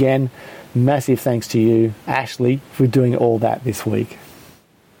 Again, massive thanks to you, Ashley, for doing all that this week.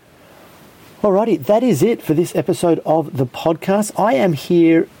 Alrighty, that is it for this episode of the podcast. I am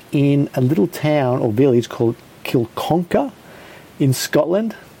here in a little town or village called Kilconca in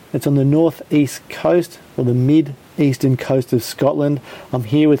Scotland. It's on the northeast coast, or the mid-eastern coast of Scotland. I'm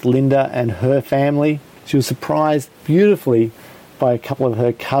here with Linda and her family. She was surprised beautifully by a couple of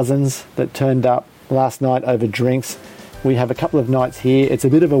her cousins that turned up last night over drinks. We have a couple of nights here. It's a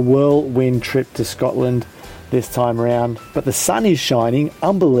bit of a whirlwind trip to Scotland this time around, but the sun is shining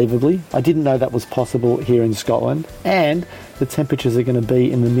unbelievably. I didn't know that was possible here in Scotland, and the temperatures are going to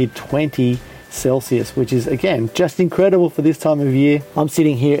be in the mid-20 Celsius, which is, again, just incredible for this time of year. I'm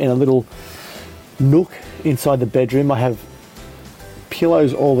sitting here in a little nook inside the bedroom. I have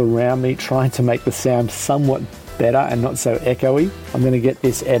pillows all around me trying to make the sound somewhat better and not so echoey. I'm going to get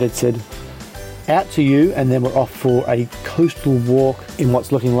this edited out to you, and then we're off for a coastal walk in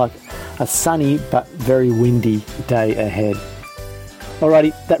what's looking like a sunny but very windy day ahead.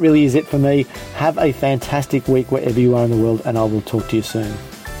 Alrighty, that really is it for me. Have a fantastic week wherever you are in the world, and I will talk to you soon.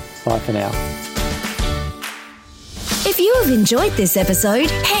 Bye for now. If you have enjoyed this episode,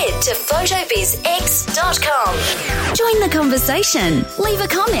 head to photobizx.com. Join the conversation, leave a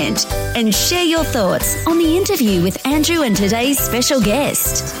comment, and share your thoughts on the interview with Andrew and today's special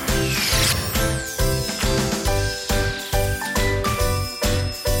guest.